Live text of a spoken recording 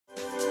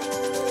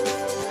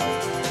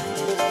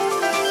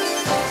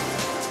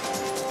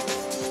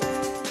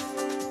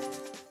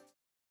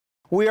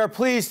We are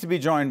pleased to be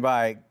joined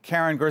by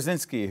Karen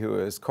Gorzynski, who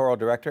is choral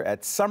director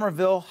at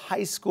Somerville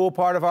High School,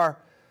 part of our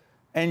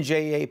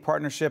NJEA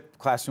partnership,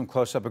 Classroom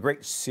Close-Up, a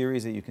great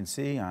series that you can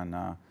see on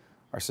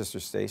our sister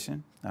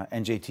station,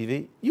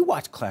 NJTV. You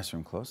watch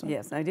Classroom Close-Up?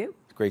 Yes, I do.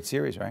 It's a great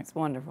series, right? It's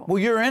wonderful. Well,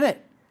 you're in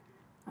it.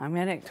 I'm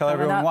in it. Tell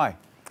everyone why.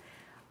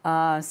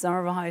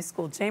 Somerville High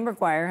School Chamber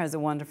Choir has a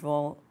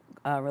wonderful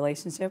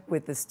relationship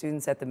with the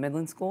students at the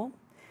Midland School.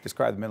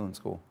 Describe the Midland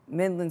School.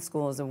 Midland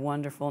School is a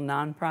wonderful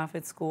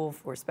nonprofit school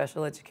for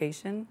special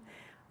education,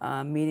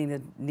 meeting the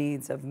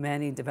needs of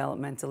many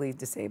developmentally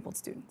disabled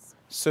students.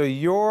 So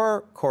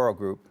your choral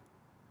group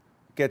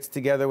gets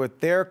together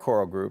with their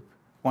choral group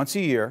once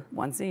a year.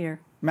 Once a year.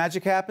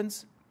 Magic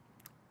happens?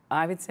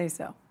 I would say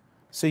so.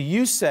 So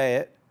you say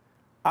it,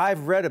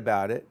 I've read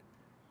about it,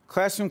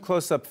 Classroom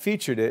Close-Up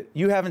featured it,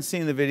 you haven't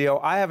seen the video,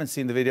 I haven't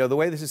seen the video. The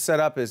way this is set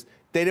up is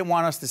they didn't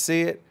want us to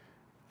see it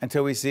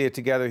until we see it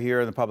together here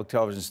in the public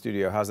television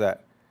studio. How's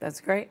that?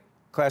 That's great.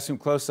 Classroom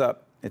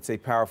Close-Up, it's a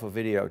powerful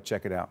video.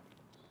 Check it out.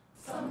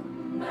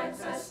 Some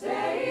nights I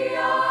stay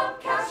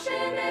up, cashing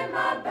in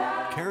my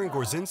bag. Karen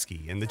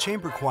Gorzynski and the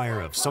chamber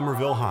choir of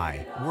Somerville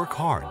High work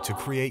hard to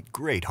create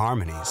great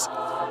harmonies.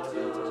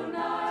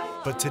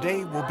 But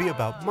today will be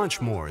about much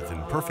more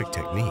than perfect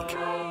technique.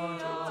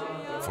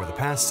 For the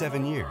past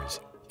 7 years,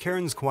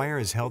 Karen's choir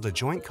has held a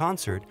joint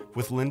concert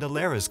with Linda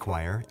Lara's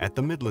choir at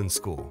the Midland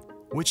School,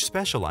 which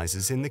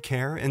specializes in the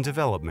care and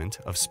development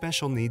of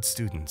special needs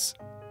students.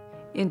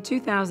 In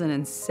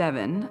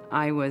 2007,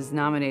 I was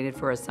nominated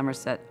for a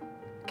Somerset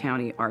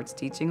County Arts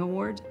Teaching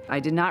Award. I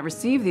did not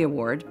receive the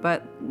award,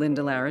 but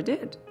Linda Lara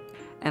did.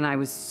 And I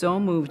was so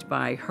moved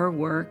by her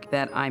work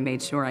that I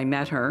made sure I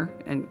met her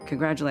and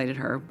congratulated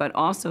her, but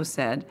also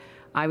said,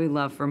 I would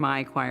love for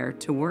my choir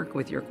to work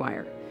with your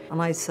choir.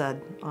 And I said,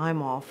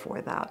 I'm all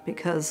for that,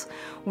 because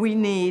we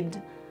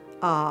need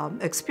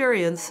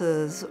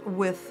experiences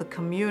with the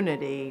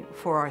community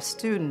for our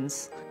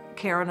students.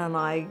 Karen and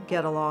I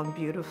get along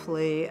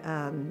beautifully,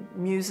 and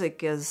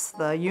music is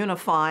the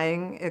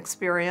unifying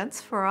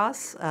experience for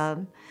us,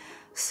 and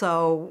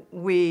so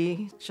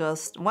we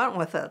just went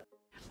with it.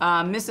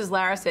 Mrs.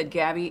 Lara said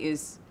Gabby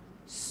is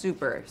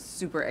super,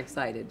 super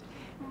excited.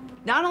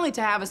 Not only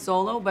to have a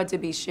solo, but to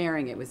be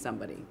sharing it with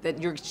somebody.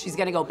 That she's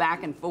gonna go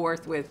back and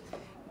forth with,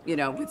 you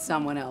know, with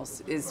someone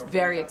else is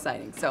very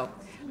exciting. So,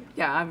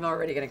 yeah, I'm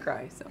already gonna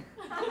cry, so.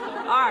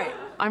 All right.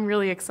 I'm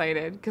really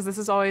excited because this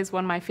is always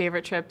one of my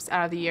favorite trips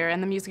out of the year,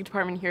 and the music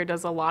department here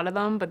does a lot of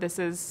them, but this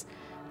is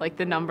like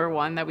the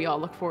 #1 that we all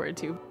look forward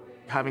to.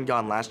 Having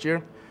gone last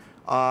year,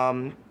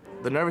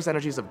 the nervous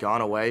energies have gone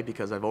away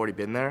because I've already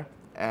been there,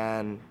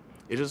 and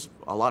it's just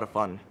a lot of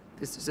fun.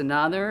 This is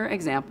another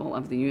example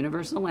of the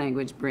universal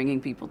language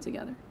bringing people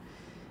together.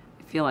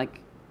 I feel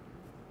like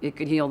it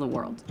could heal the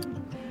world.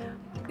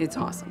 It's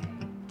awesome.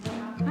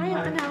 Hi,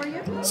 Aunt, how are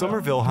you?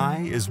 Somerville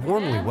High is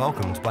warmly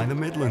welcomed by the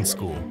Midland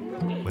School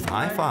with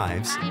high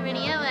fives How you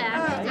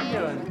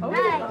doing?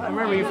 I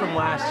remember you from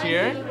last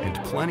year. and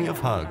plenty of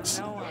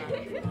hugs.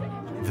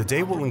 The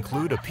day will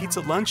include a pizza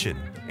luncheon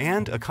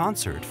and a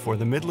concert for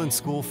the Midland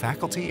School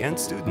faculty and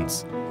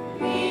students.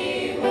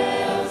 We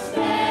will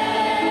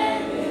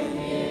stand with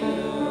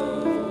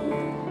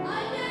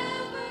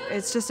you.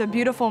 It's just a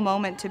beautiful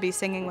moment to be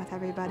singing with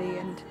everybody,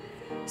 and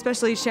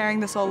especially sharing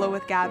the solo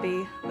with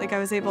Gabby. Like, I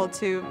was able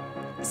to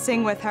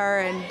sing with her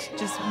and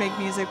just make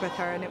music with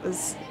her, and it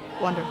was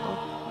wonderful.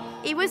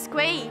 It was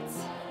great.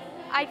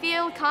 I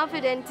feel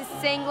confident to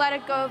sing Let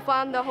It Go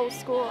from the whole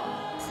school.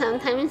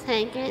 Sometimes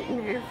I get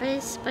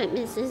nervous, but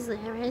Mrs.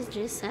 Lara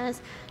just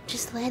says,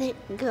 just let it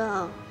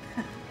go.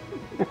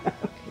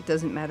 It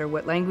doesn't matter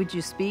what language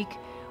you speak,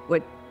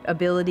 what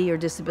ability or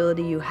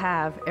disability you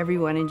have,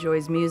 everyone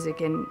enjoys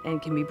music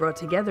and can be brought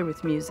together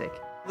with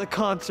music. The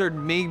concert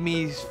made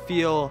me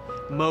feel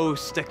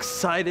most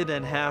excited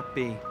and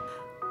happy.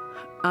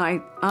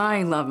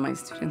 I love my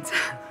students,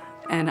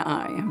 and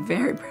I am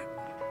very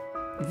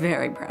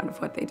proud of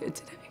what they did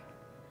today.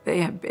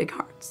 They have big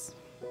hearts.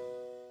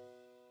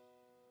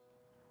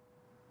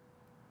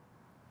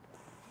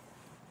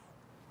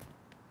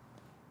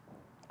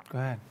 Go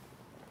ahead.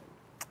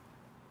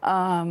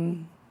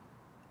 I'm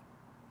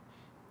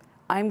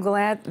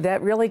glad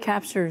that really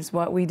captures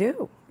what we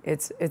do.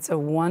 It's a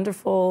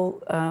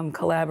wonderful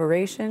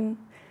collaboration.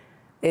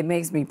 It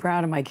makes me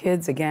proud of my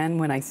kids again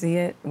when I see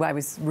it. Well, I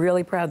was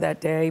really proud that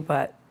day,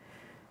 but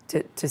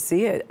to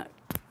see it,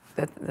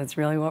 that's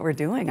really what we're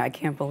doing. I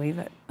can't believe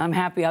it. I'm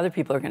happy other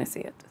people are going to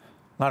see it.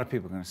 A lot of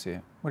people are going to see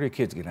it. What do your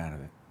kids get out of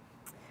it?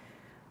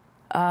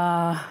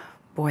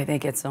 Boy, they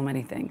get so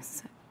many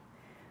things.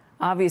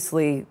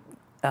 Obviously,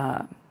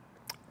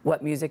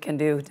 what music can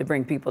do to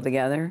bring people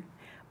together,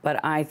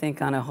 but I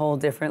think on a whole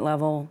different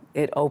level,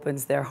 it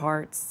opens their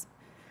hearts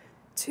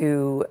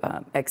to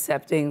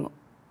accepting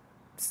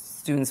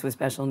students with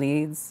special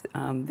needs.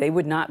 They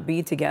would not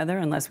be together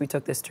unless we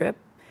took this trip,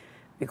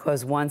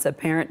 because once a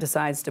parent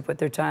decides to put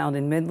their child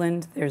in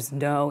Midland, there's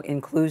no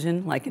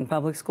inclusion like in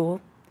public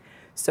school.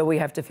 So we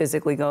have to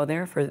physically go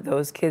there for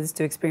those kids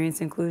to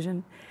experience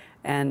inclusion.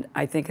 And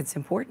I think it's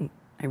important.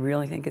 I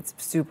really think it's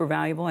super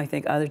valuable. I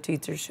think other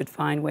teachers should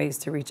find ways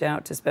to reach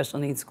out to special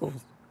needs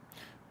schools.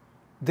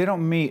 They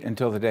don't meet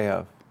until the day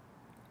of.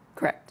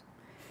 Correct.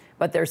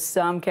 But there's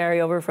some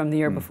carryover from the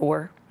year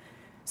before.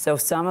 So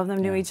some of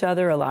them knew each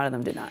other, a lot of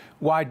them did not.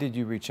 Why did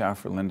you reach out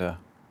for Linda,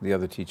 the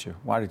other teacher?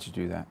 Why did you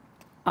do that?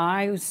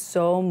 I was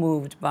so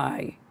moved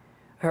by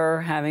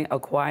her having a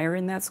choir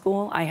in that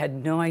school. I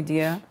had no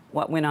idea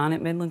what went on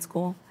at Midland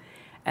School,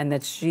 and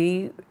that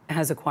she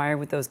has a choir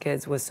with those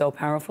kids was so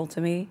powerful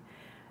to me.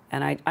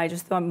 And I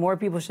just thought more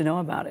people should know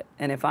about it.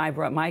 And if I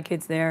brought my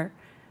kids there,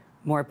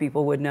 more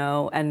people would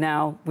know. And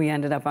now we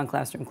ended up on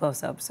Classroom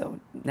Close-Up, so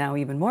now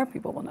even more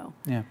people will know.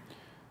 Yeah.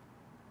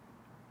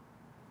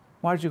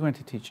 Why did you go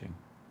into teaching?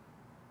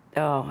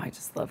 Oh, I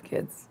just love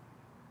kids.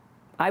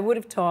 I would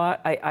have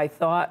taught, I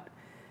thought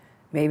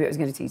maybe I was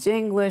going to teach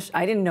English.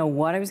 I didn't know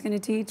what I was going to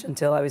teach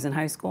until I was in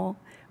high school,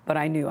 but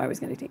I knew I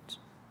was going to teach.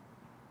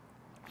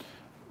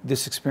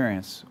 This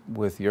experience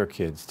with your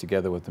kids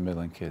together with the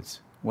Midland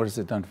kids, what has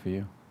it done for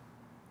you?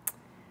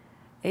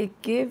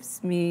 It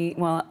gives me,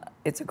 well,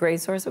 it's a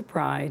great source of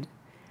pride,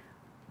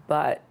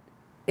 but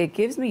it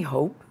gives me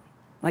hope.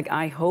 Like,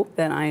 I hope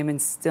that I am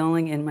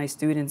instilling in my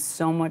students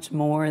so much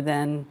more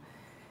than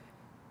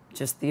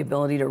just the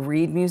ability to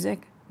read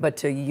music, but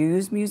to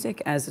use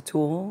music as a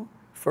tool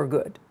for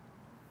good.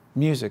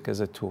 Music as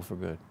a tool for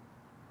good.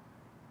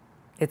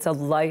 It's a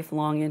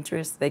lifelong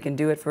interest. They can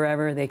do it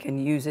forever. They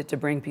can use it to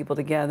bring people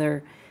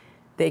together.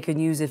 They can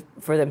use it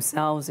for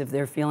themselves if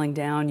they're feeling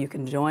down. You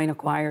can join a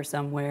choir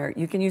somewhere.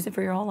 You can use it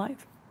for your whole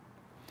life.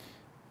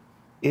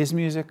 Is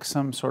music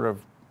some sort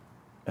of,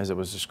 as it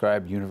was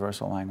described,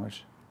 universal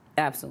language?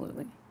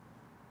 Absolutely.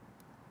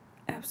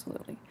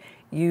 Absolutely.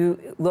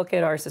 You look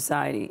at our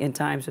society in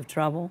times of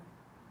trouble,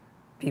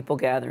 people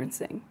gather and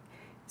sing.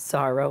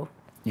 Sorrow,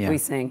 we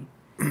sing.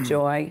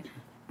 Joy,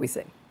 we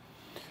sing.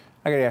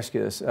 I got to ask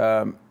you this.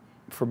 For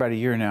about a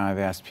year now, I've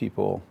asked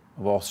people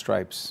of all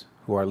stripes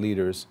who are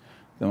leaders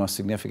the most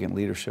significant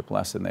leadership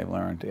lesson they've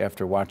learned.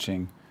 After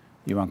watching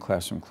you on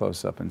Classroom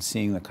Close-Up and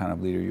seeing the kind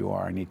of leader you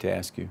are, I need to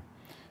ask you,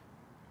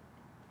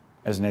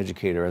 as an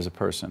educator, as a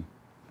person,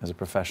 as a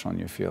professional in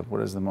your field, what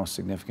is the most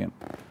significant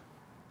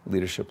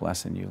leadership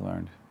lesson you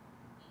learned?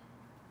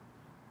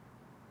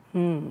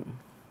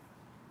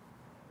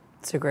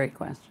 It's a great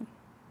question.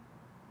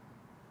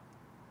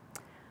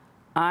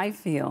 I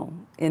feel,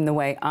 in the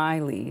way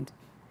I lead,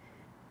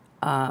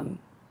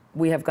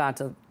 we have got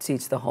to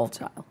teach the whole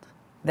child.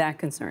 That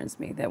concerns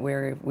me, that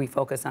we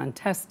focus on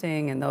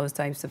testing and those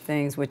types of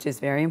things, which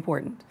is very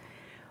important.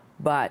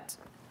 But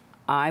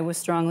I was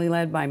strongly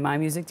led by my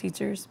music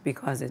teachers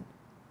because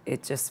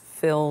it just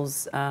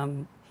fills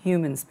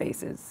human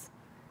spaces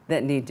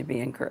that need to be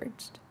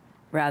encouraged,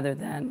 rather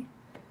than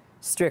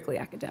strictly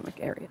academic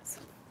areas.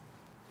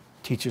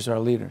 Teachers are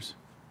leaders.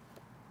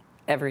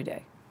 Every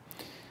day.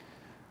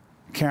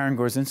 Karen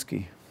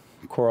Gorzynski,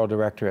 choral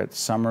director at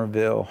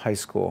Somerville High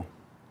School,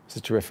 is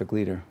a terrific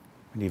leader,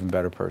 an even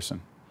better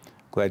person.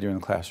 Glad you're in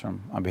the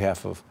classroom. On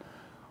behalf of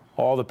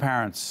all the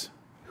parents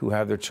who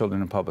have their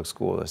children in public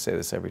school, I say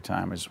this every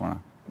time, I just want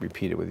to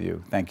repeat it with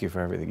you. Thank you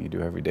for everything you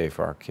do every day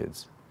for our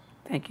kids.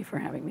 Thank you for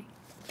having me.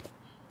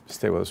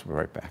 Stay with us, we'll be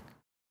right back.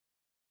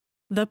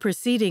 The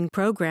preceding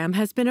program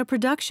has been a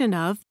production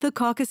of the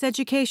Caucus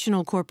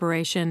Educational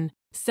Corporation,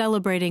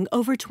 celebrating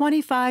over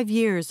 25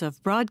 years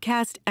of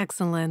broadcast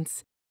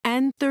excellence,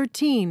 and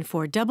 13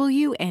 for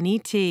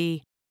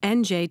WNET,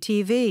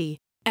 NJTV,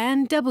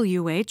 and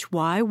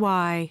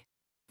WHYY.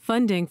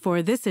 Funding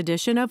for this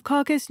edition of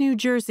Caucus New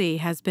Jersey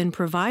has been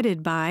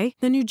provided by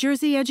the New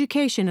Jersey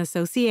Education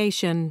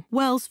Association,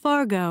 Wells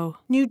Fargo,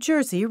 New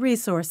Jersey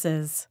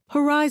Resources,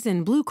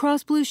 Horizon Blue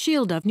Cross Blue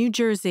Shield of New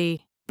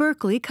Jersey,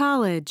 Berkeley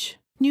College,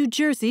 New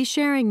Jersey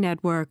Sharing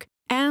Network,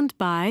 and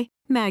by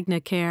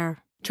MagnaCare.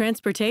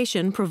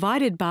 Transportation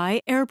provided by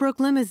Airbrook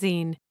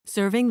Limousine,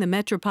 serving the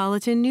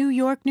metropolitan New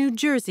York, New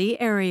Jersey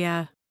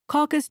area.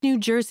 Caucus New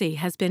Jersey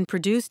has been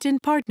produced in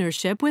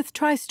partnership with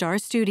TriStar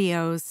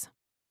Studios.